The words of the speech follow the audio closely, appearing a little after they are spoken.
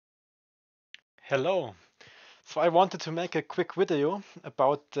Hello. So I wanted to make a quick video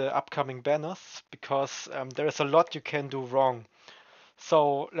about the upcoming banners because there is a lot you can do wrong.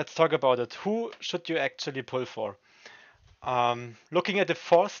 So let's talk about it. Who should you actually pull for? Looking at the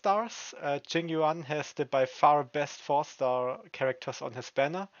 4 stars, Jing Yuan has the by far best 4-star characters on his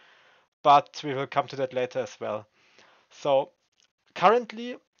banner, but we will come to that later as well. So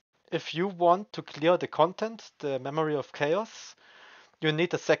currently, if you want to clear the content, the Memory of Chaos, you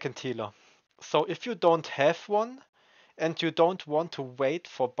need a second healer. So if you don't have one, and you don't want to wait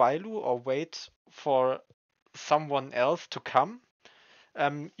for Bailu or wait for someone else to come,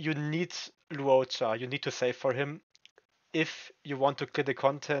 you need Luocha. You need to save for him if you want to clear the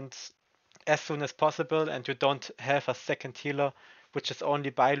content as soon as possible and you don't have a second healer, which is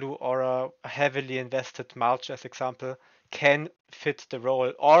only Bailu or a heavily invested March, as example, can fit the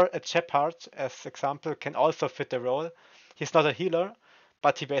role. Or a Shepard, as example, can also fit the role. He's not a healer,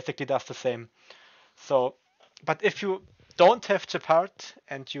 but he basically does the same. So, but if you don't have Shepard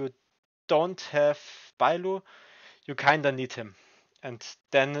and you don't have Bailu, you kinda need him. And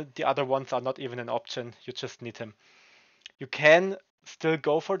then the other ones are not even an option. You just need him. You can still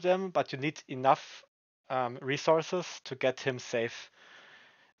go for them, but you need enough resources to get him safe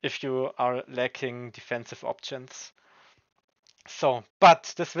if you are lacking defensive options. So,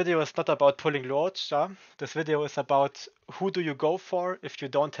 but this video is not about pulling Luocha. This video is about who do you go for if you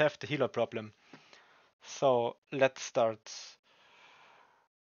don't have the healer problem. So let's start.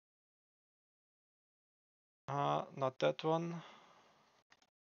 Not that one.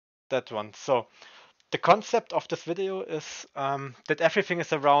 That one. So the concept of this video is that everything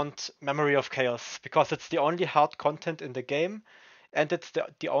is around Memory of Chaos because it's the only hard content in the game, and it's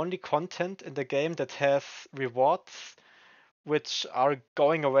the only content in the game that has rewards which are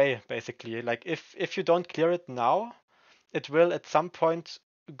going away basically. Like if you don't clear it now, it will at some point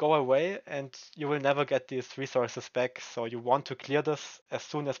go away and you will never get these resources back. So you want to clear this as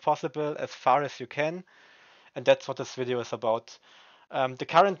soon as possible, as far as you can, and that's what this video is about. The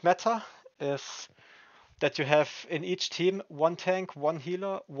current meta is that you have in each team one tank, one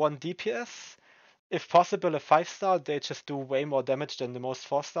healer, one DPS. If possible, a 5-star. They just do way more damage than the most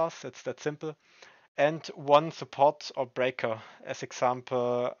 4-stars. It's that simple. And one support or breaker. As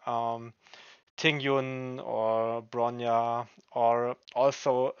example, Tingyun or Bronya, or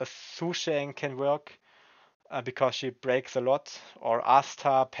also a Su Sheng can work because she breaks a lot. Or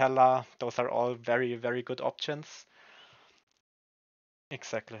Asta, Pella. Those are all very, very good options.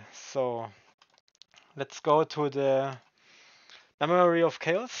 Exactly. So let's go to the Memory of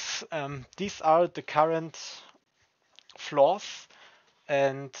Chaos. These are the current flaws,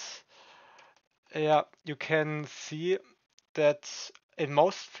 and yeah, you can see that in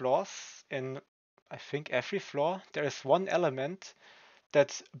most flaws, in I think every flaw, there is one element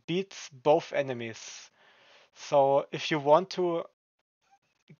that beats both enemies. So if you want to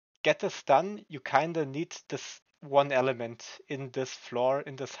get this done, you kind of need this one element in this floor,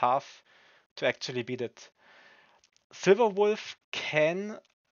 in this half, to actually beat it. Silverwolf can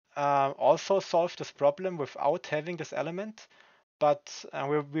also solve this problem without having this element, but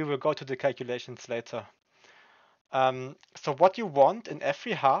we will go to the calculations later. So what you want in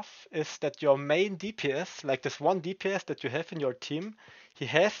every half is that your main DPS, like this one DPS that you have in your team, he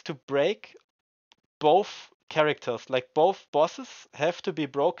has to break both characters, like both bosses have to be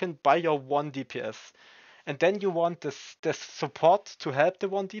broken by your one DPS. And then you want this support to help the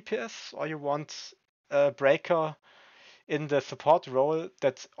one DPS, or you want a breaker in the support role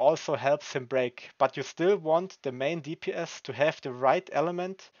that also helps him break, but you still want the main DPS to have the right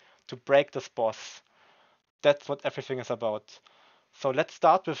element to break this boss. That's what everything is about. So let's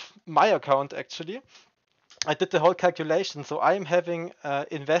start with my account actually. I did the whole calculation, so I am having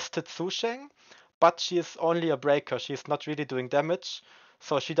invested Su Sheng, but she is only a breaker. She's not really doing damage,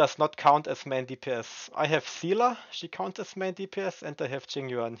 so she does not count as main DPS. I have Stelar, she counts as main DPS, and I have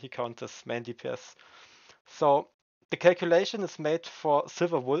Jingyuan, he counts as main DPS. So the calculation is made for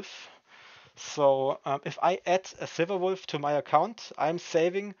Silverwolf. So if I add a Silverwolf to my account, I'm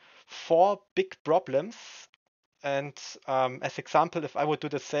saving 4 big problems. And as example, if I would do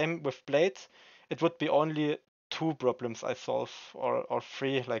the same with Blade, it would be only 2 problems I solve, or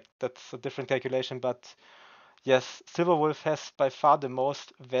 3. Like that's a different calculation. But yes, Silverwolf has by far the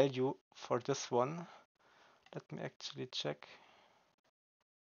most value for this one. Let me actually check.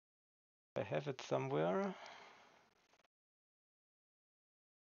 I have it somewhere.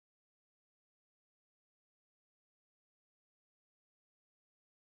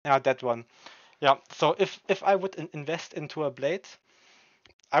 Yeah, that one. Yeah, so if I would invest into a blade,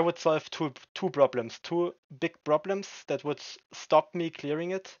 I would solve two problems, 2 big problems that would stop me clearing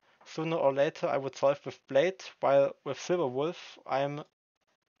it sooner or later I would solve with Blade, while with Silver Wolf I'm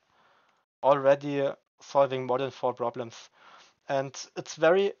already solving more than 4 problems. And it's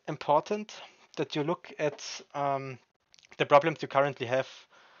very important that you look at the problems you currently have.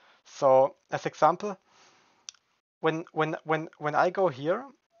 So as example, when I go here,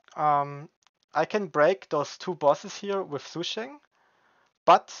 I can break those 2 bosses here with Susheng,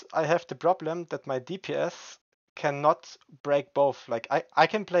 but I have the problem that my DPS cannot break both. Like I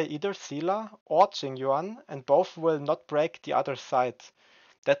can play either Sila or Qingyuan, and both will not break the other side.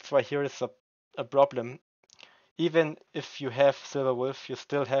 That's why here is a problem. Even if you have Silver Wolf, you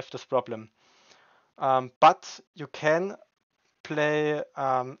still have this problem. But you can play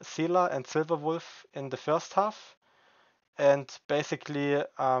Sila and Silver Wolf in the first half and basically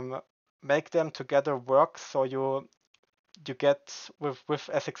make them together work. So you get with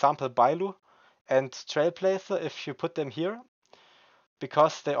as example Bailu and Trailblazer. If you put them here,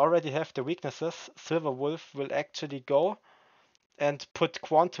 because they already have the weaknesses, Silver Wolf will actually go and put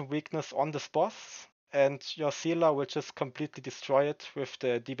Quantum Weakness on this boss, and your Sealer will just completely destroy it with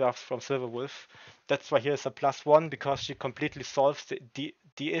the debuffs from Silver Wolf. That's why here's a +1, because she completely solves the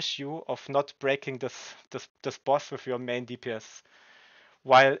issue of not breaking this boss with your main DPS.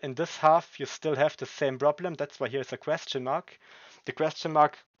 While in this half you still have the same problem, that's why here's a question mark. The question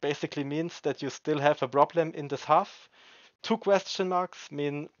mark basically means that you still have a problem in this half. 2 question marks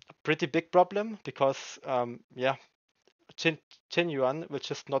mean a pretty big problem, because yeah, Qin Yuan will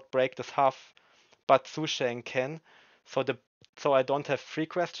just not break this half, but Su Sheng can. So I don't have 3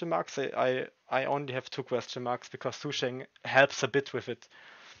 question marks. I only have 2 question marks because Su Sheng helps a bit with it.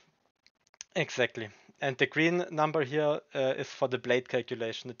 Exactly. And the green number here is for the blade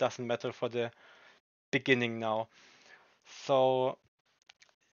calculation. It doesn't matter for the beginning now. So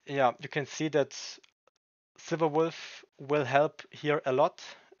yeah, you can see that Silver Wolf will help here a lot,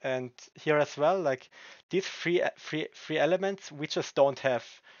 and here as well. Like these three elements we just don't have.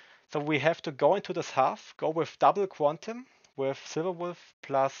 So we have to go into this half, go with double quantum with Silver Wolf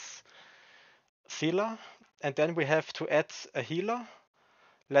plus Sealer, and then we have to add a healer.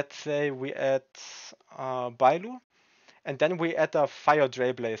 Let's say we add Bailu, and then we add a Fire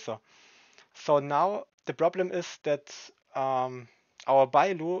Trailblazer. So now the problem is that our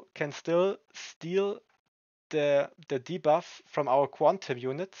Bailu can still steal the debuff from our quantum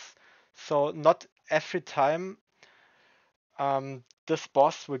units. So not every time this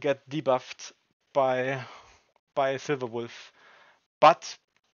boss will get debuffed by Silver Wolf. But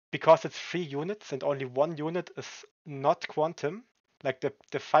because it's 3 units and only 1 unit is not quantum, like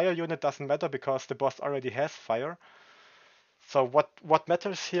the fire unit doesn't matter because the boss already has fire. So what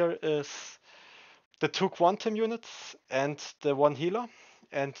matters here is the 2 quantum units and the 1 healer,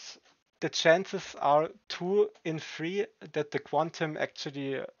 and the chances are 2 in 3 that the quantum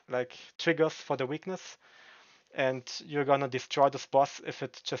actually like triggers for the weakness, and you're gonna destroy this boss if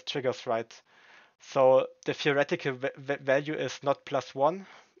it just triggers right. So the theoretical value is not +1,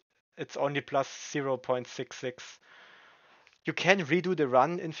 it's only plus 0.66. You can redo the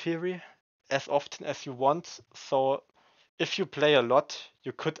run in theory as often as you want. So if you play a lot,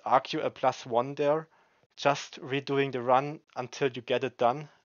 you could argue a +1 there, just redoing the run until you get it done.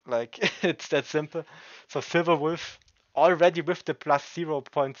 Like it's that simple. So Silver Wolf already with the plus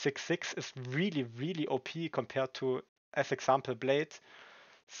 0.66 is really, really OP compared to, as example, Blade.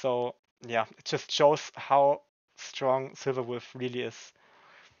 So yeah, it just shows how strong Silver Wolf really is.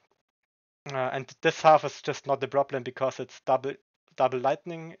 And this half is just not the problem because it's double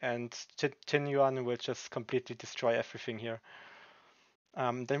lightning, and Tin Yuan will just completely destroy everything here.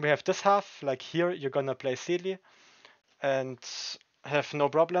 Then we have this half, like here you're gonna play Sealy and have no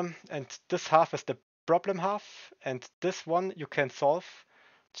problem, and this half is the problem half, and this one you can solve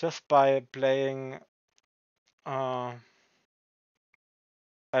just by playing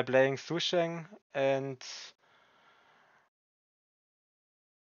Susheng and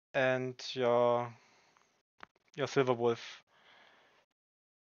your Silver Wolf.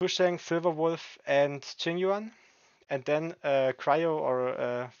 Susheng, Silver Wolf, and Qingyuan, and then cryo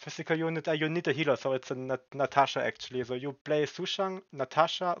or physical unit. You need a healer, so it's a Natasha actually. So you play Sushang,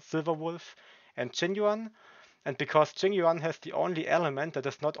 Natasha, Silver Wolf, and Qingyuan. And because Qingyuan has the only element that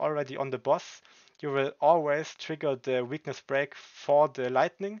is not already on the boss, you will always trigger the weakness break for the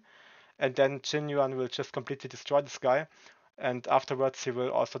lightning, and then Qingyuan will just completely destroy this guy, and afterwards he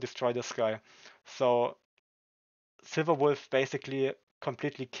will also destroy this guy. So Silver Wolf basically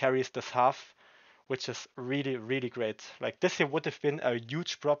completely carries this half, which is really, really great. Like this here would have been a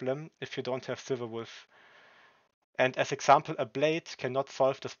huge problem if you don't have Silver Wolf. And as example, a blade cannot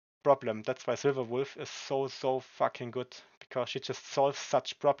solve this problem. That's why Silver Wolf is so fucking good. because she just solves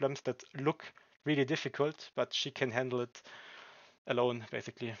such problems that look really difficult, but she can handle it alone,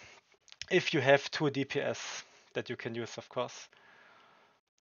 basically. If you have 2 DPS that you can use, of course.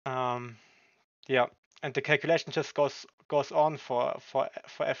 Yeah, and the calculation just goes on for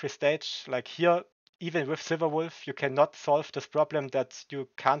every stage. Like here, even with Silverwolf, you cannot solve this problem that you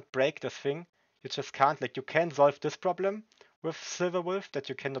can't break this thing. You just can't. Like you can solve this problem with Silverwolf that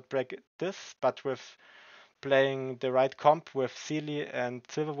you cannot break this, but with playing the right comp with Sealy and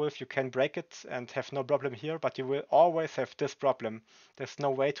Silverwolf, you can break it and have no problem here, but you will always have this problem. There's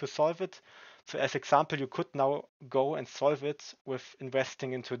no way to solve it. So as example, you could now go and solve it with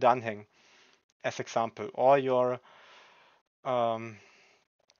investing into Dunhang as example, or your um,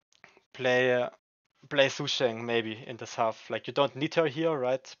 play play Susheng maybe in this half. Like you don't need her here,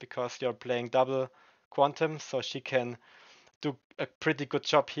 right? Because you're playing double quantum, so she can do a pretty good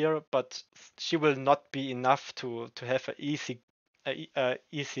job here, but she will not be enough to have a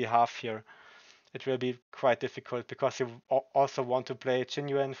easy half here. It will be quite difficult because you also want to play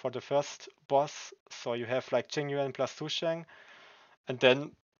Qingyuan for the first boss, so you have like Qingyuan plus Susheng, and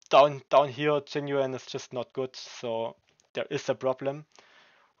then down here Qingyuan is just not good, so there is a problem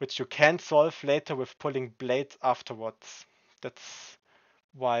which you can solve later with pulling Blade afterwards. That's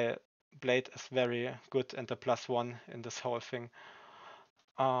why Blade is very good and a +1 in this whole thing.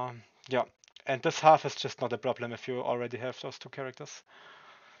 Yeah, and this half is just not a problem if you already have those 2 characters.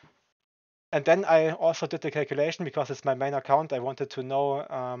 And then I also did the calculation because it's my main account. I wanted to know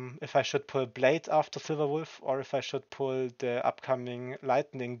if I should pull Blade after Silverwolf or if I should pull the upcoming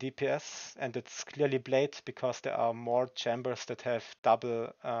Lightning DPS. And it's clearly Blade because there are more chambers that have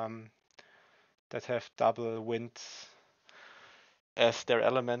double wind as their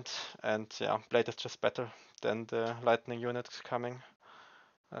element. And yeah, Blade is just better than the Lightning unit coming.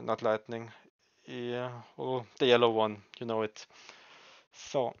 Not Lightning. Yeah, oh, the yellow one, you know it.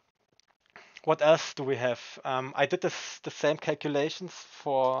 So what else do we have? I did the same calculations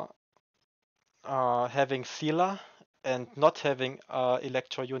for having Sealer and not having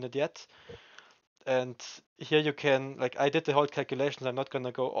Electro unit yet. And here you can, like, I did the whole calculations. I'm not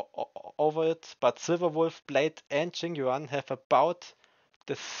gonna go over it, but Silverwolf, Blade, and Jingyuan have about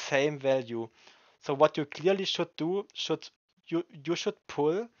the same value. So what you clearly should do, you should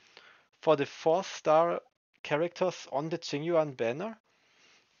pull for the 4-star characters on the Jingyuan banner,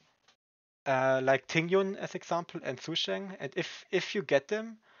 like Tingyun as example and Susheng. And if you get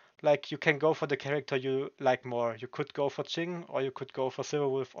them, like you can go for the character you like more. You could go for Jing or you could go for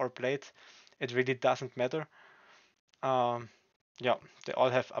Silverwolf or Blade. It really doesn't matter. Um, yeah, they all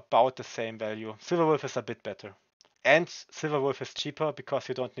have about the same value. Silverwolf is a bit better. And Silverwolf is cheaper because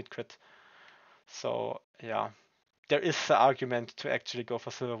you don't need crit. So yeah, there is an argument to actually go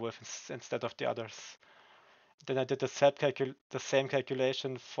for Silverwolf instead of the others. Then I did the same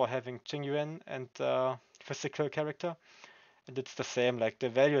calculation for having Jingyuan and physical character. And it's the same, like the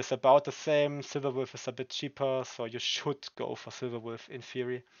value is about the same. Silverwolf is a bit cheaper, so you should go for Silverwolf in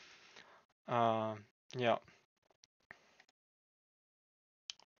theory. Yeah.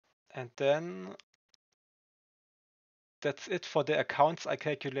 And then that's it for the accounts I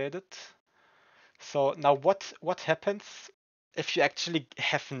calculated. So now what happens if you actually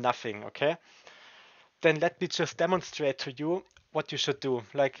have nothing, okay? Then let me just demonstrate to you what you should do.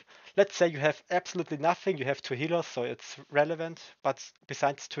 Like, let's say you have absolutely nothing, you have 2 healers, so it's relevant, but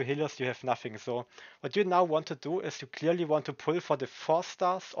besides 2 healers, you have nothing. So what you now want to do is you clearly want to pull for the 4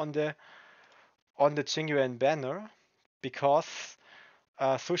 stars on the Jingyuan banner, because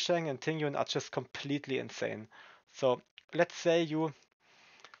Susheng and Tingyun are just completely insane. So let's say you,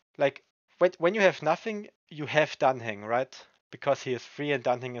 like, when you have nothing, you have Dunhang, right? Because he is free and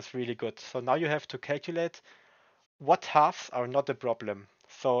Dunhang is really good. So now you have to calculate what halves are not a problem.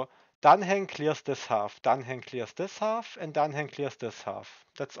 So Dunhang clears this half, Dunhang clears this half, and Dunhang clears this half.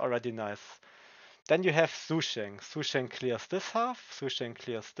 That's already nice. Then you have Susheng. Susheng clears this half, Susheng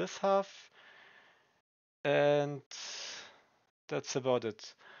clears this half, and that's about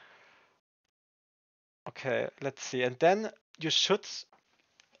it. Okay, let's see. And then you should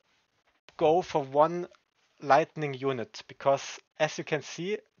go for 1 lightning unit, because as you can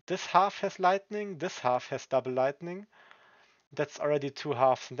see, this half has lightning, this half has double lightning. That's already 2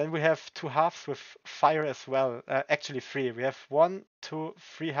 halves. And then we have 2 halves with fire as well. Actually 3. We have 1, 2,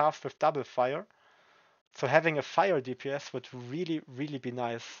 3 halves with double fire. So having a fire DPS would really, really be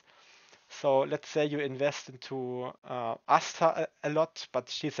nice. So let's say you invest into Asta a lot, but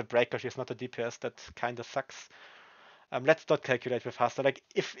she's a breaker, she's not a DPS. That kind of sucks. Let's not calculate with Asta. Like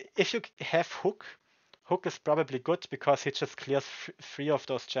if you have Hook, Hook is probably good because he just clears 3 of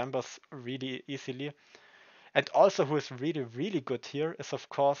those chambers really easily. And also who is really, really good here is of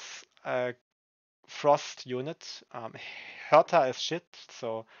course Frost unit. Herta is shit,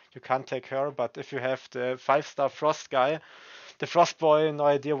 so you can't take her, but if you have the 5-star Frost guy, the Frost boy, no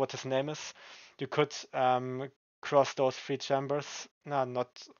idea what his name is, you could cross those 3 chambers. No,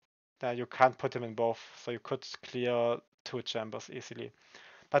 not, you can't put him in both, so you could clear 2 chambers easily.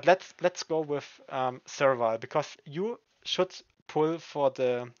 But let's go with Servile, because you should pull for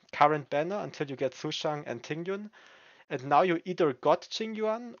the current banner until you get Sushang and Tingyun, and now you either got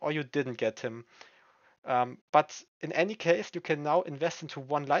Qingyuan or you didn't get him. But in any case, you can now invest into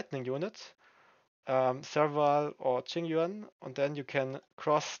 1 lightning unit, Serval or Qingyuan, and then you can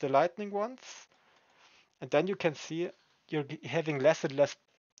cross the lightning ones, and then you can see you're having less and less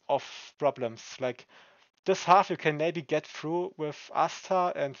of problems. Like this half you can maybe get through with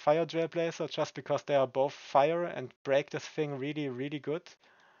Asta and Fire Trailblazer just because they are both fire and break this thing really, really good.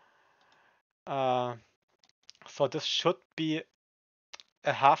 Uh, so this should be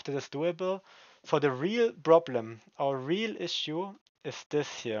a half that is doable. So the real problem, our real issue is this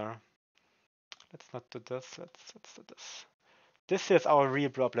here. Let's not do this. Let's do this. This is our real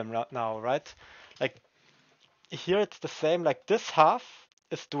problem right now, right? Like here it's the same. Like this half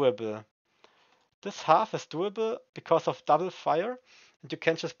is doable. This half is doable because of double fire, and you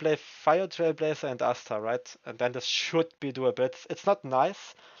can just play Fire Trailblazer and Asta, right? And then this should be doable. It's not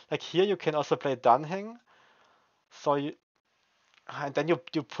nice. Like here you can also play Dunhang, so you and then you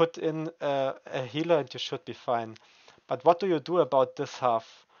put in a healer and you should be fine. But what do you do about this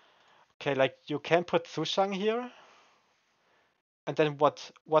half? Okay, like you can put Sushang here, and then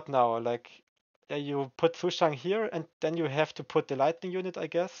what now? Like you put Sushang here, and then you have to put the lightning unit, I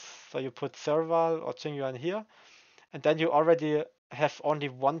guess. So you put Serval or Qingyuan here, and then you already have only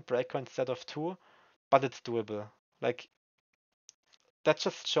 1 breaker instead of 2, but it's doable. Like that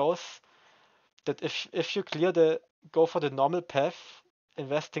just shows that if you go for the normal path,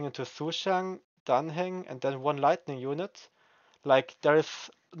 investing into Sushang, Danheng, and then 1 lightning unit, like there is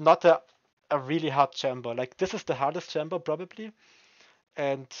not a really hard chamber. Like this is the hardest chamber probably,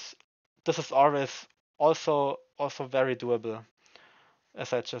 and this is always also very doable,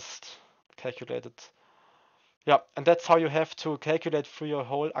 as I just calculated. Yeah, and that's how you have to calculate through your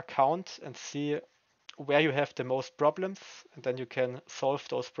whole account and see where you have the most problems, and then you can solve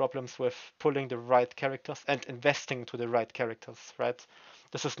those problems with pulling the right characters and investing to the right characters, right?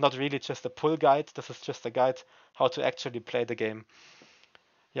 This is not really just a pull guide, this is just a guide how to actually play the game.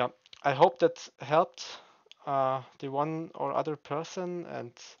 Yeah, I hope that helped the one or other person,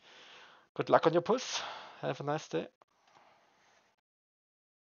 and good luck on your pulls. Have a nice day.